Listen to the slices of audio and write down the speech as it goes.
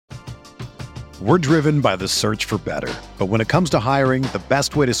We're driven by the search for better. But when it comes to hiring, the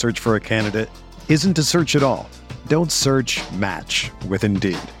best way to search for a candidate isn't to search at all. Don't search, match with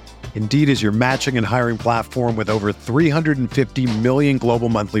Indeed. Indeed is your matching and hiring platform with over 350 million global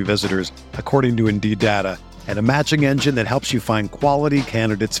monthly visitors, according to Indeed data, and a matching engine that helps you find quality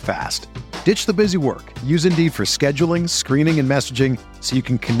candidates fast. Ditch the busy work. Use Indeed for scheduling, screening, and messaging so you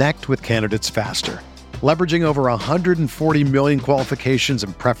can connect with candidates faster. Leveraging over 140 million qualifications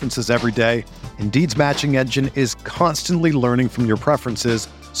and preferences every day, Indeed's matching engine is constantly learning from your preferences,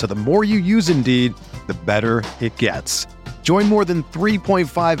 so the more you use Indeed, the better it gets. Join more than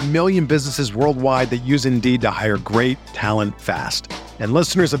 3.5 million businesses worldwide that use Indeed to hire great talent fast. And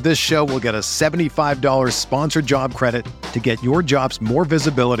listeners of this show will get a $75 sponsored job credit to get your jobs more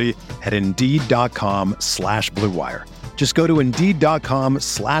visibility at Indeed.com/Blue Wire. Just go to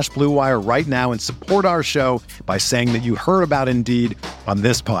Indeed.com/Blue Wire right now and support our show by saying that you heard about Indeed on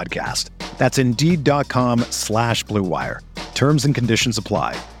this podcast. That's Indeed.com/Blue Wire. Terms and conditions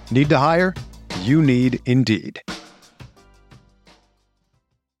apply. Need to hire? You need Indeed.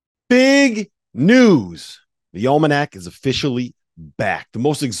 Big news. The Almanac is officially back. The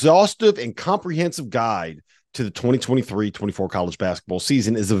most exhaustive and comprehensive guide to the 2023-24 college basketball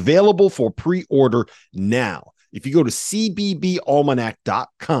season is available for pre-order now. If you go to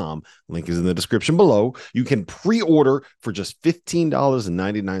cbbalmanac.com, link is in the description below, you can pre-order for just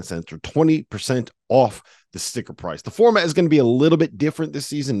 $15.99 or 20% off the sticker price. The format is going to be a little bit different this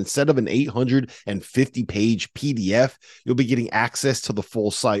season. Instead of an 850-page PDF, you'll be getting access to the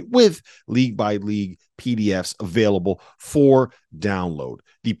full site with league-by-league PDFs available for download.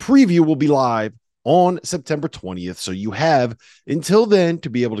 The preview will be live on September 20th, so you have until then to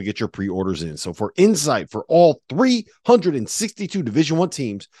be able to get your pre-orders in. So for insight for all 362 Division I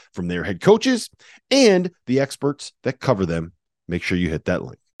teams from their head coaches and the experts that cover them, make sure you hit that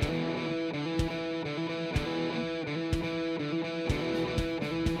link.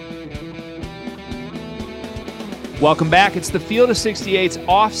 Welcome back. It's the Field of 68's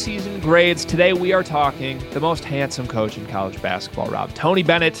off-season grades. Today we are talking the most handsome coach in college basketball, Rob. Tony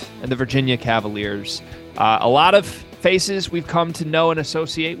Bennett and the Virginia Cavaliers. A lot of faces we've come to know and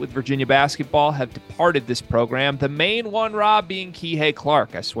associate with Virginia basketball have departed this program. The main one, Rob, being Kihei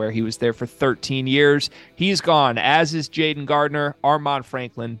Clark. I swear he was there for 13 years. He's gone, as is Jaden Gardner, Armand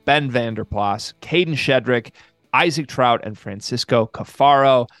Franklin, Ben Vanderplas, Caden Shedrick, Isaac Trout, and Francisco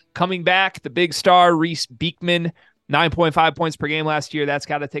Cafaro. Coming back, the big star, Reese Beekman, 9.5 points per game last year. That's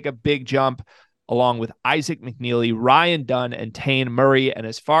got to take a big jump, along with Isaac McNeely, Ryan Dunn, and Tane Murray. And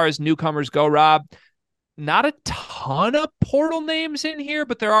as far as newcomers go, Rob, not a ton of portal names in here,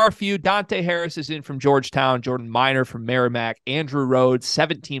 but there are a few. Dante Harris is in from Georgetown, Jordan Minor from Merrimack, Andrew Rhodes,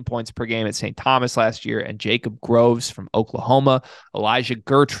 17 points per game at St. Thomas last year, and Jacob Groves from Oklahoma, Elijah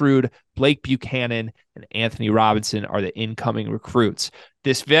Gertrude, Blake Buchanan, and Anthony Robinson are the incoming recruits.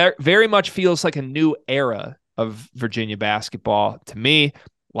 This very much feels like a new era of Virginia basketball to me. A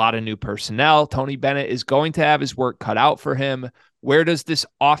lot of new personnel. Tony Bennett is going to have his work cut out for him. Where does this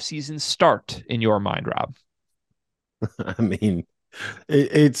offseason start in your mind, Rob? I mean,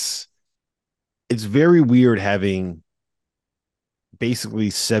 it's very weird having basically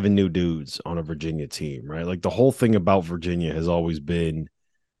 7 new dudes on a Virginia team, right? Like the whole thing about Virginia has always been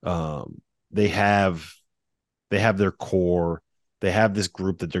they have their core. They have this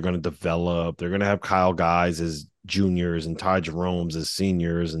group that they're going to develop. They're going to have Kyle Guys as juniors and Ty Jerome's as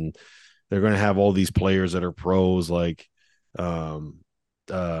seniors, and they're going to have all these players that are pros like DeAndre.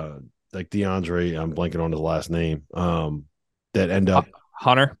 I'm blanking on his last name. That end up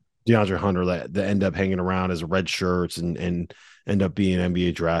DeAndre Hunter that end up hanging around as red shirts and end up being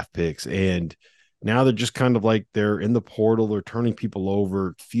NBA draft picks. And now they're just kind of like they're in the portal. They're turning people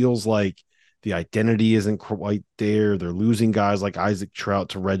over. It feels like the identity isn't quite there. They're losing guys like Isaac Trout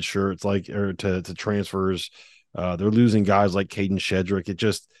to red shirts, to transfers. They're losing guys like Caden Shedrick.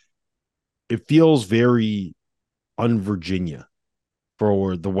 It feels very un-Virginia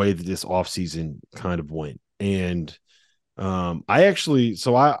for the way that this offseason kind of went. And I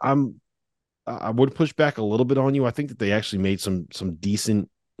would push back a little bit on you. I think that they actually made some decent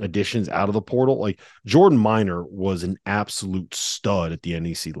additions out of the portal. Like Jordan Minor was an absolute stud at the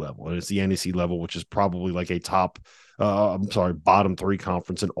NEC level, and it's the NEC level, which is probably like a bottom 3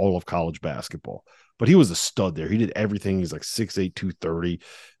 conference in all of college basketball. But he was a stud there. He did everything. He's like 6'8", 230.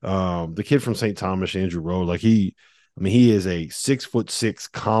 The kid from St. Thomas, Andrew Rhodes, he is a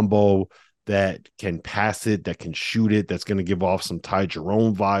 6'6" combo that can pass it, that can shoot it, that's going to give off some Ty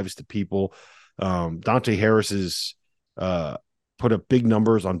Jerome vibes to people. Dante Harris's put up big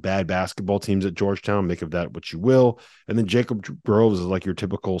numbers on bad basketball teams at Georgetown. Make of that what you will. And then Jacob Groves is like your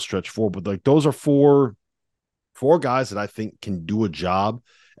typical stretch four. But like those are four guys that I think can do a job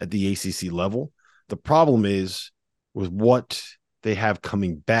at the ACC level. The problem is with what they have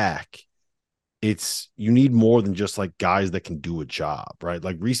coming back, you need more than just like guys that can do a job, right?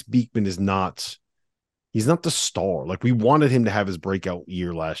 Like Reese Beekman he's not the star. Like we wanted him to have his breakout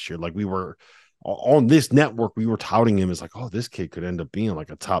year last year. Like we were on this network, we were touting him as like, oh, this kid could end up being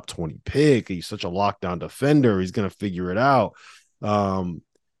like a top 20 pick. He's such a lockdown defender. He's going to figure it out.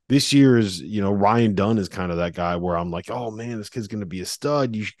 This year is, Ryan Dunn is kind of that guy where I'm like, oh man, this kid's going to be a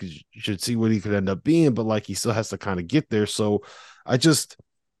stud. You should see what he could end up being, but like he still has to kind of get there. So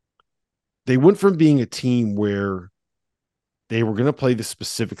they went from being a team where they were going to play the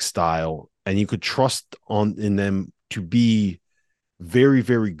specific style and you could trust in them to be very,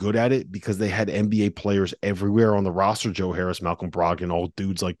 very good at it because they had NBA players everywhere on the roster, Joe Harris, Malcolm Brogdon, all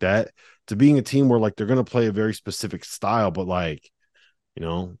dudes like that, to being a team where like they're going to play a very specific style, but like,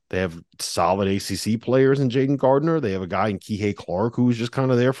 they have solid ACC players in Jaden Gardner. They have a guy in Kihei Clark who's just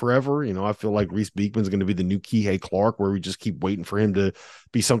kind of there forever. I feel like Reese Beekman's going to be the new Kihei Clark, where we just keep waiting for him to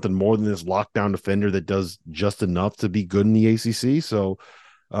be something more than this lockdown defender that does just enough to be good in the ACC. So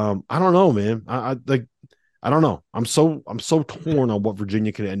I don't know, man. I don't know. I'm so torn on what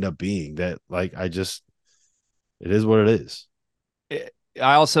Virginia can end up being that like, it is what it is.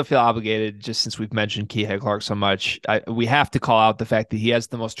 I also feel obligated, just since we've mentioned Kihei Clark so much, we have to call out the fact that he has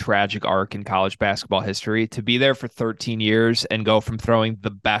the most tragic arc in college basketball history. To be there for 13 years and go from throwing the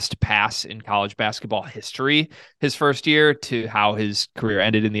best pass in college basketball history his first year to how his career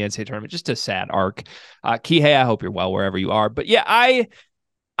ended in the NCAA tournament, just a sad arc. Kihei, I hope you're well wherever you are. But yeah, I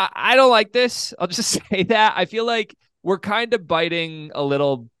don't like this. I'll just say that. I feel like we're kind of biting a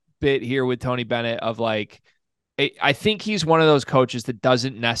little bit here with Tony Bennett of like, I think he's one of those coaches that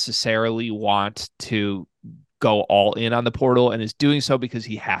doesn't necessarily want to go all in on the portal and is doing so because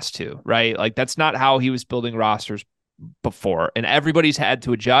he has to, right? Like that's not how he was building rosters before, and everybody's had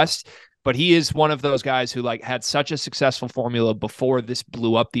to adjust, but he is one of those guys who like had such a successful formula before this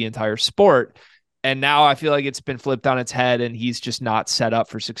blew up the entire sport. And now I feel like it's been flipped on its head and he's just not set up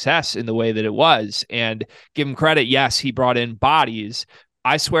for success in the way that it was. And give him credit. Yes, he brought in bodies.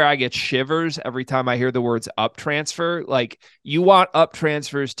 I swear I get shivers every time I hear the words up transfer. Like you want up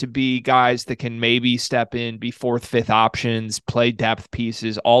transfers to be guys that can maybe step in, be fourth, fifth options, play depth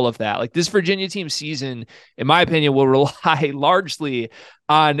pieces, all of that. Like this Virginia team season, in my opinion, will rely largely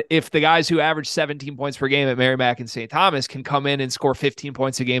on if the guys who average 17 points per game at Merrimack and St. Thomas can come in and score 15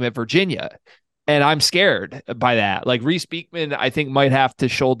 points a game at Virginia. And I'm scared by that. Like Reese Beekman, I think might have to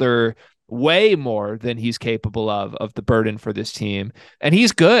shoulder way more than he's capable of the burden for this team. And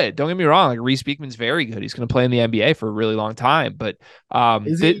he's good. Don't get me wrong. Like Reese Beekman's very good. He's going to play in the NBA for a really long time. But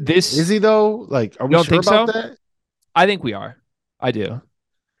is he though? Like, are we sure about that? I think we are. I do.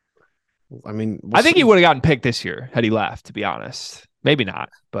 I mean, I think he would have gotten picked this year had he left, to be honest. Maybe not,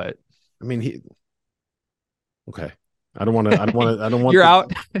 but I mean, okay. I don't want. You're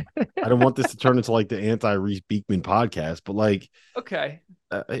out. I don't want this to turn into like the anti-Reese Beekman podcast, but like, okay.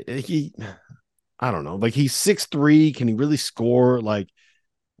 I don't know. Like he's 6'3". Can he really score? Like,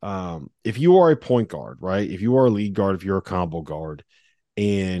 if you are a point guard, right? If you are a lead guard, if you're a combo guard,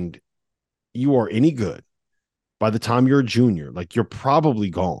 and you are any good, by the time you're a junior, like you're probably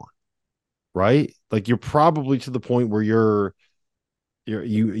gone, right? Like you're probably to the point where you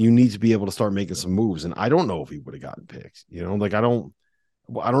need to be able to start making some moves. And I don't know if he would have gotten picked. Like I don't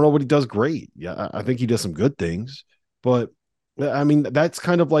know what he does great. Yeah, I think he does some good things, but I mean, that's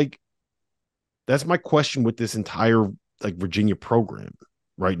kind of like, that's my question with this entire like Virginia program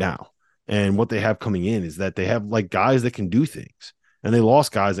right now. And what they have coming in is that they have like guys that can do things, and they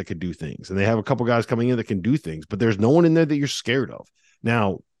lost guys that could do things. And they have a couple guys coming in that can do things, but there's no one in there that you're scared of.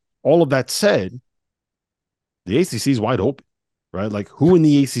 Now, all of that said, the ACC is wide open, right? Like who in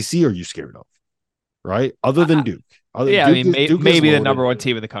the ACC are you scared of? Right. Other than Duke. Yeah. Duke maybe the number one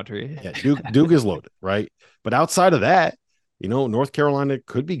team in the country. Yeah. Duke is loaded. Right. But outside of that, North Carolina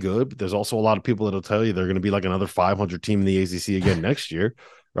could be good, but there's also a lot of people that'll tell you they're going to be like another 500 team in the ACC again next year,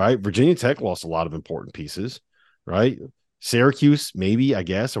 right? Virginia Tech lost a lot of important pieces, right? Syracuse, maybe, I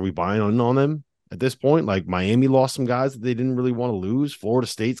guess. Are we buying on them at this point? Like Miami lost some guys that they didn't really want to lose. Florida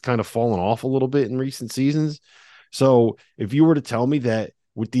State's kind of fallen off a little bit in recent seasons. So if you were to tell me that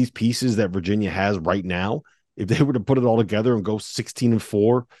with these pieces that Virginia has right now, if they were to put it all together and go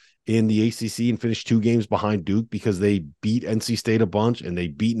 16-4 in the ACC and finish 2 games behind Duke because they beat NC State a bunch and they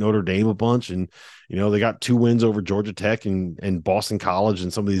beat Notre Dame a bunch. And, they got 2 wins over Georgia Tech and Boston College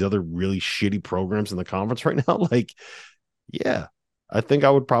and some of these other really shitty programs in the conference right now. Like, Yeah. I think I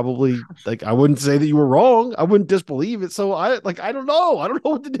would probably I wouldn't say that you were wrong. I wouldn't disbelieve it. So I don't know. I don't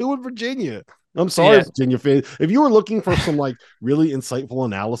know what to do with Virginia. I'm sorry, Yeah. Virginia fans. If you were looking for some really insightful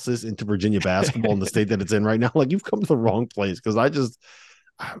analysis into Virginia basketball and the state that it's in right now, you've come to the wrong place. Cause I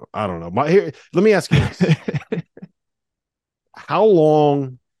don't know. Let me ask you this. How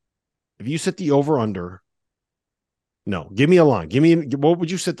long, if you set the over under, no, give me a line. What would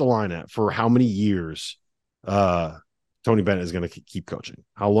you set the line at for how many years, Tony Bennett is going to keep coaching?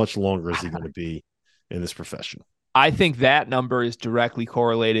 How much longer is he going to be in this profession? I think that number is directly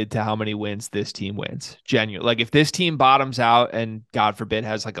correlated to how many wins this team wins. Genuine. If this team bottoms out and God forbid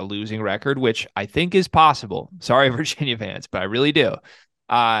has a losing record, which I think is possible. Sorry, Virginia fans, but I really do.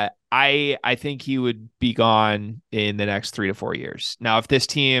 I think he would be gone in the next 3 to 4 years. Now, if this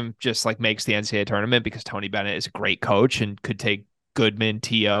team just makes the NCAA tournament because Tony Bennett is a great coach and could take Goodman,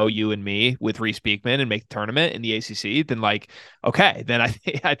 T.O., you and me with Reese Beekman and make the tournament in the ACC, then okay, then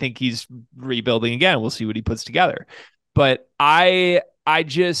I think he's rebuilding again. We'll see what he puts together. But I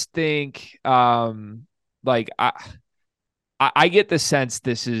just think I get the sense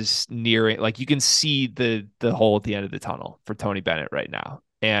this is nearing, you can see the hole at the end of the tunnel for Tony Bennett right now.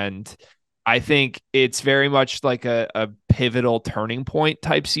 And I think it's very much a pivotal turning point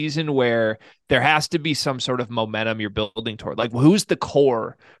type season where there has to be some sort of momentum you're building toward. Who's the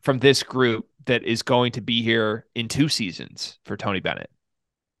core from this group that is going to be here in 2 seasons for Tony Bennett?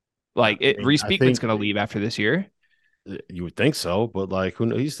 Reese Beekman's going to leave after this year. You would think so, but who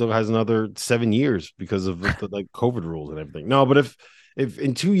knows? He still has another 7 years because of the COVID rules and everything. No, but if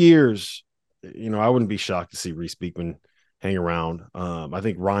in 2 years, I wouldn't be shocked to see Reese Beekman hang around. I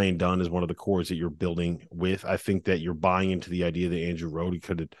think Ryan Dunn is one of the cores that you're building with. I think that you're buying into the idea that Andrew Rohde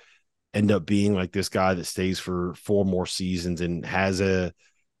could end up being this guy that stays for 4 more seasons and has an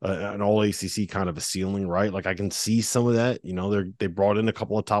all ACC kind of a ceiling, right? I can see some of that. They brought in a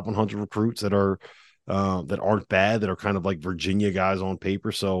couple of top 100 recruits that aren't bad, that are kind of Virginia guys on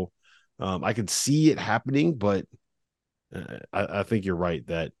paper. So I could see it happening, but I think you're right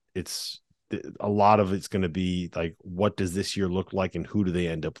that a lot of it's going to be what does this year look like and who do they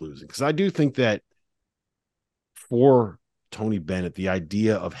end up losing? Because I do think that for Tony Bennett, the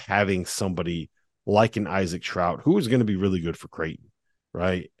idea of having somebody like an Isaac Trout, who is going to be really good for Creighton,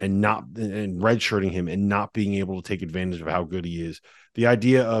 right? And redshirting him and not being able to take advantage of how good he is. The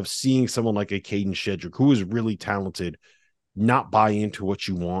idea of seeing someone like a Caden Shedrick, who is really talented, not buy into what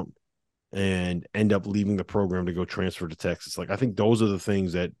you want and end up leaving the program to go transfer to Texas. I think those are the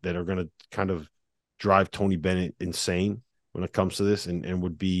things that are going to kind of drive Tony Bennett insane when it comes to this, and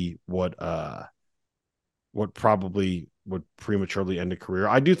would be what probably would prematurely end a career.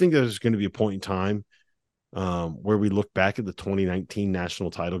 I do think there's going to be a point in time where we look back at the 2019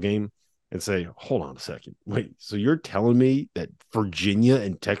 national title game and say, hold on a second. Wait, so you're telling me that Virginia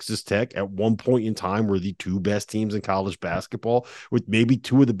and Texas Tech at one point in time were the 2 best teams in college basketball with maybe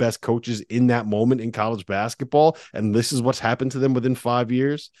 2 of the best coaches in that moment in college basketball, and this is what's happened to them within 5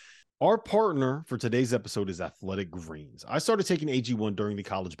 years? Our partner for today's episode is Athletic Greens. I started taking AG1 during the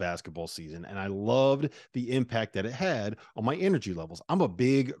college basketball season, and I loved the impact that it had on my energy levels. I'm a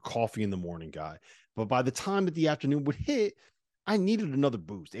big coffee in the morning guy, but by the time that the afternoon would hit, I needed another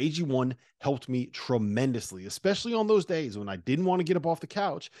boost. AG1 helped me tremendously, especially on those days when I didn't want to get up off the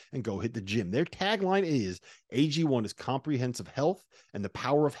couch and go hit the gym. Their tagline is AG1 is comprehensive health and the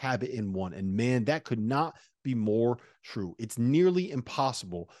power of habit in one. And man, that could not be more true. It's nearly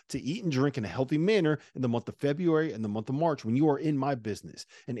impossible to eat and drink in a healthy manner in the month of February and the month of March when you are in my business.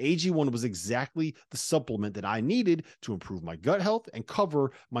 And AG1 was exactly the supplement that I needed to improve my gut health and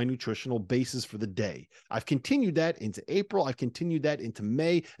cover my nutritional basis for the day. I've continued that into April. I've continued that into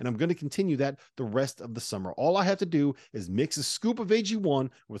May, and I'm going to continue that the rest of the summer. All I have to do is mix a scoop of AG1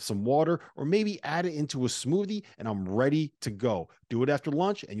 with some water, or maybe add it into a smoothie, and I'm ready to go. Do it after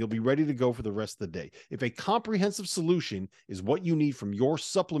lunch, and you'll be ready to go for the rest of the day. If a comprehensive solution is what you need from your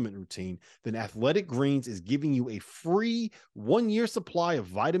supplement routine, then Athletic Greens is giving you a free 1-year supply of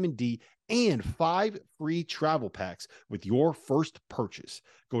vitamin D and 5 free travel packs with your first purchase.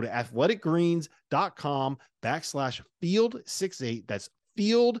 Go to athleticgreens.com/field68. That's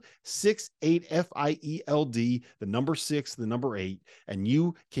field 68 FIELD, the number 6, the number 8, and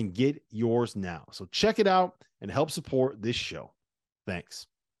you can get yours now. So check it out and help support this show. Thanks.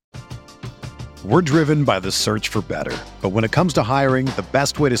 We're driven by the search for better. But when it comes to hiring, the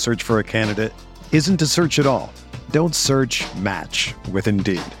best way to search for a candidate isn't to search at all. Don't search, match with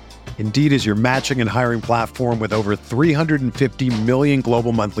Indeed. Indeed is your matching and hiring platform with over 350 million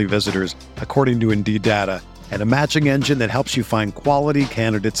global monthly visitors, according to Indeed data, and a matching engine that helps you find quality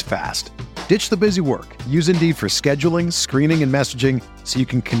candidates fast. Ditch the busy work. Use Indeed for scheduling, screening, and messaging so you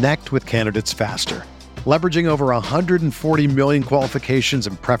can connect with candidates faster. Leveraging over 140 million qualifications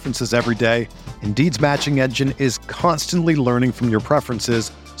and preferences every day, Indeed's matching engine is constantly learning from your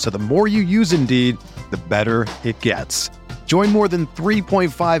preferences, so the more you use Indeed, the better it gets. Join more than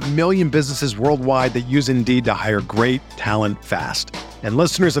 3.5 million businesses worldwide that use Indeed to hire great talent fast. And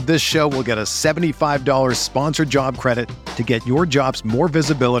listeners of this show will get a $75 sponsored job credit to get your jobs more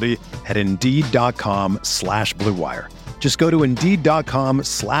visibility at Indeed.com/Blue Wire. Just go to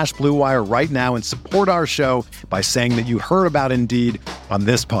Indeed.com/Blue Wire right now and support our show by saying that you heard about Indeed on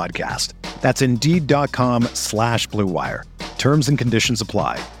this podcast. That's Indeed.com/Blue Wire. Terms and conditions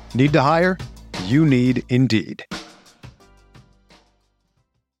apply. Need to hire? You need Indeed.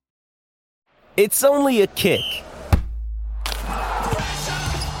 It's only a kick,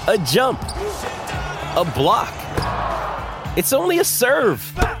 a jump, a block. It's only a serve.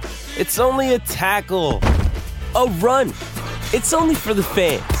 It's only a tackle, a run. It's only for the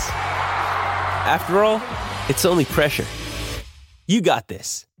fans. After all, it's only pressure. You got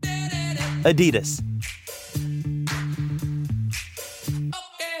this. Adidas.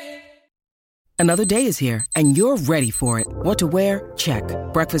 Another day is here, and you're ready for it. What to wear? Check.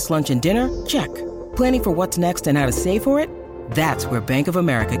 Breakfast, lunch, and dinner? Check. Planning for what's next and how to save for it? That's where Bank of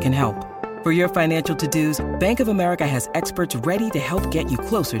America can help. For your financial to-dos, Bank of America has experts ready to help get you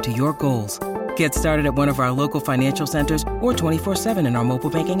closer to your goals. Get started at one of our local financial centers or 24/7 in our mobile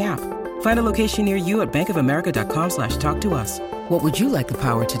banking app. Find a location near you at bankofamerica.com/talktous. What would you like the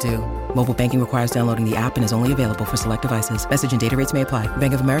power to do? Mobile banking requires downloading the app and is only available for select devices. Message and data rates may apply.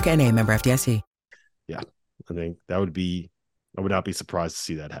 Bank of America NA, member FDIC. Yeah, I think I would not be surprised to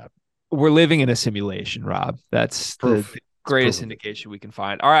see that happen. We're living in a simulation, Rob. That's the greatest indication we can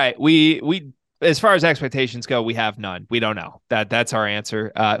find. All right. We as far as expectations go, we have none. We don't know. That's our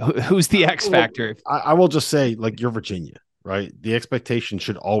answer. Who's the X factor? I will just say, like, you're Virginia, right? The expectation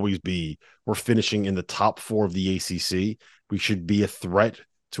should always be we're finishing in the top 4 of the ACC. We should be a threat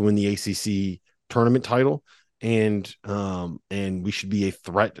to win the ACC tournament title. And we should be a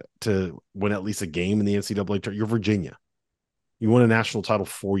threat to win at least a game in the NCAA tournament. You're Virginia. You won a national title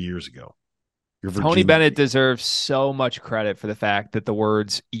 4 years ago. You're Virginia. Tony Bennett deserves so much credit for the fact that the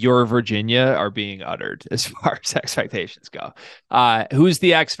words "You're Virginia" are being uttered as far as expectations go. Who's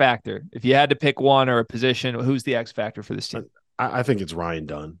the X factor? If you had to pick one or a position, who's the X factor for this team? I think it's Ryan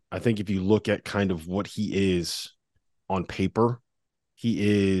Dunn. I think if you look at kind of what he is on paper, he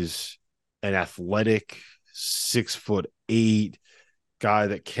is an athletic 6'8" guy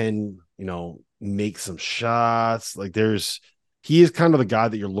that can, make some shots. Like he is kind of the guy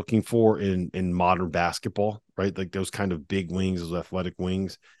that you're looking for in modern basketball, right? Like those kind of big wings, those athletic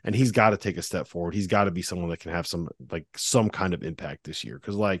wings. And he's got to take a step forward. He's got to be someone that can have some kind of impact this year.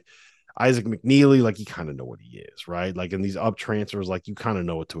 Cause like Isaac McNeely, like you kind of know what he is, right? Like in these up transfers, like you kind of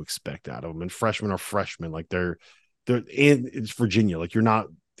know what to expect out of them. And freshmen are freshmen. Like they're and it's Virginia. Like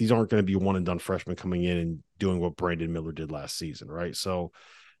these aren't going to be one and done freshmen coming in and doing what Brandon Miller did last season. Right. So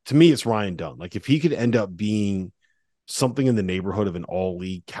to me, it's Ryan Dunn. Like if he could end up being something in the neighborhood of an all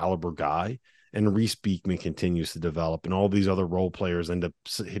league caliber guy and Reese Beekman continues to develop and all these other role players end up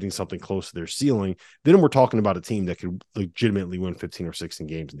hitting something close to their ceiling, then we're talking about a team that could legitimately win 15 or 16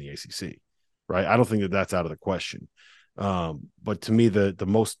 games in the ACC. Right. I don't think that that's out of the question. But to me, the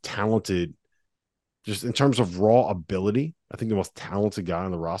most talented, just in terms of raw ability, I think the most talented guy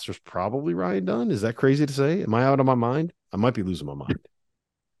on the roster is probably Ryan Dunn. Is that crazy to say? Am I out of my mind? I might be losing my mind.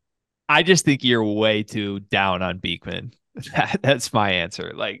 I just think you're way too down on Beekman. That's my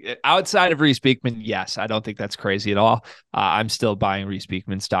answer. Like outside of Reese Beekman, yes, I don't think that's crazy at all. I'm still buying Reese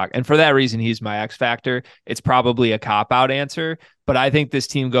Beekman stock. And for that reason, he's my X factor. It's probably a cop-out answer, but I think this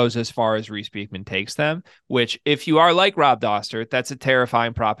team goes as far as Reese Beekman takes them, which if you are like Rob Doster, that's a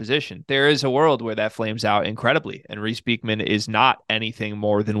terrifying proposition. There is a world where that flames out incredibly, and Reese Beekman is not anything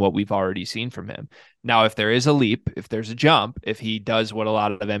more than what we've already seen from him. Now, if there is a leap, if there's a jump, if he does what a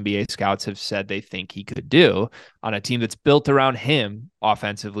lot of NBA scouts have said they think he could do on a team that's built around him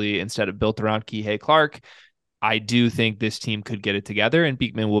offensively instead of built around Kihei Clark, I do think this team could get it together, and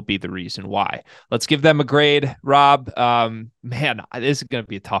Beekman will be the reason why. Let's give them a grade. Rob, man, this is going to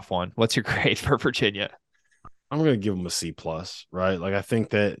be a tough one. What's your grade for Virginia? I'm going to give them a C+, right? Like, I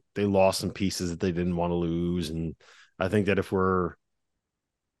think that they lost some pieces that they didn't want to lose. And I think that if we're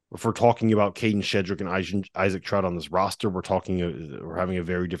talking about Caden Shedrick and Isaac Trout on this roster, we're having a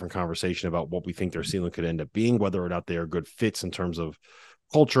very different conversation about what we think their ceiling could end up being, whether or not they are good fits in terms of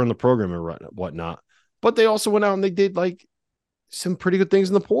culture in the program and whatnot. But they also went out and they did like some pretty good things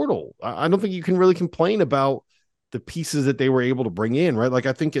in the portal. I don't think you can really complain about the pieces that they were able to bring in, right? Like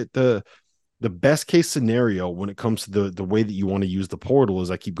I think the best case scenario when it comes to the way that you want to use the portal,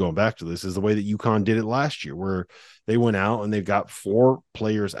 as I keep going back to this, is the way that UConn did it last year, where they went out and they've got 4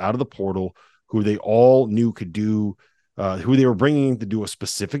 players out of the portal who they all knew could do, who they were bringing to do a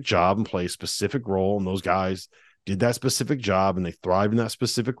specific job and play a specific role. And those guys did that specific job and they thrived in that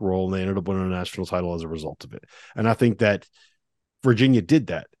specific role, and they ended up winning a national title as a result of it. And I think that Virginia did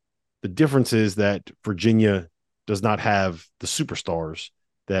that. The difference is that Virginia does not have the superstars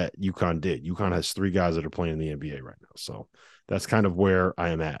that UConn did. UConn has 3 guys that are playing in the NBA right now. So that's kind of where I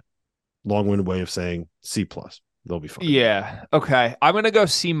am at. Long-winded way of saying C+. They'll be fine. Yeah. Okay. I'm going to go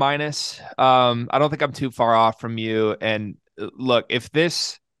C-. I don't think I'm too far off from you. And look, if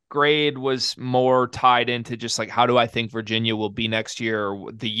this grade was more tied into just like, how do I think Virginia will be next year,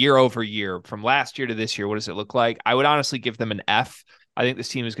 or the year over year from last year to this year, what does it look like? I would honestly give them an F. I think this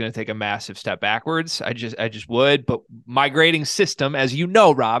team is going to take a massive step backwards. I just would. But my grading system, as you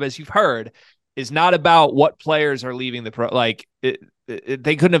know, Rob, as you've heard, is not about what players are leaving the pro. Like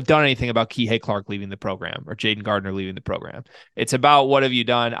they couldn't have done anything about Kihei Clark leaving the program or Jaden Gardner leaving the program. It's about what have you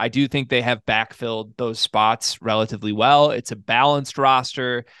done. I do think they have backfilled those spots relatively well. It's a balanced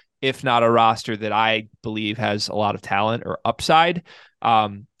roster, if not a roster that I believe has a lot of talent or upside.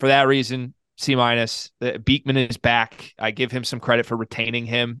 For that reason, C-. Beekman is back. I give him some credit for retaining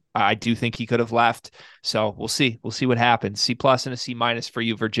him. I do think he could have left. So we'll see. We'll see what happens. C+ and a C- for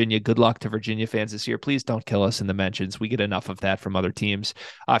you, Virginia. Good luck to Virginia fans this year. Please don't kill us in the mentions. We get enough of that from other teams.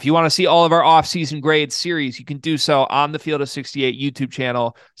 If you want to see all of our off-season grades series, you can do so on the Field of 68 YouTube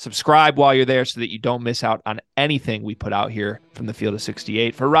channel. Subscribe while you're there so that you don't miss out on anything we put out here from the Field of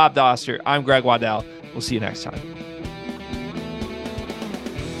 68. For Rob Doster, I'm Greg Waddell. We'll see you next time.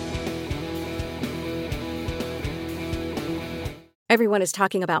 Everyone is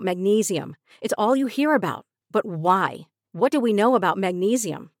talking about magnesium. It's all you hear about. But why? What do we know about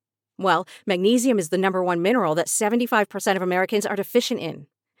magnesium? Well, magnesium is the #1 mineral that 75% of Americans are deficient in.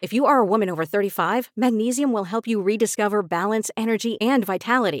 If you are a woman over 35, magnesium will help you rediscover balance, energy, and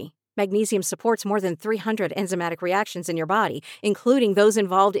vitality. Magnesium supports more than 300 enzymatic reactions in your body, including those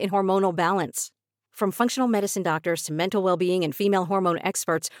involved in hormonal balance. From functional medicine doctors to mental well-being and female hormone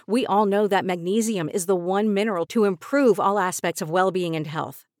experts, we all know that magnesium is the one mineral to improve all aspects of well-being and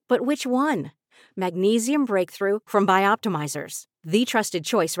health. But which one? Magnesium Breakthrough from Bioptimizers, the trusted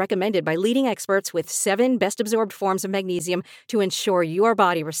choice recommended by leading experts with 7 best-absorbed forms of magnesium to ensure your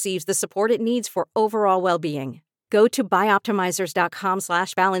body receives the support it needs for overall well-being. Go to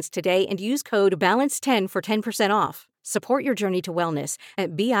bioptimizers.com/balance today and use code BALANCE10 for 10% off. Support your journey to wellness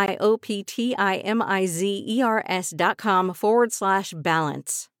at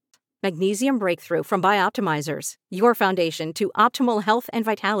bioptimizers.com/balance. Magnesium Breakthrough from Bioptimizers, your foundation to optimal health and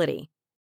vitality.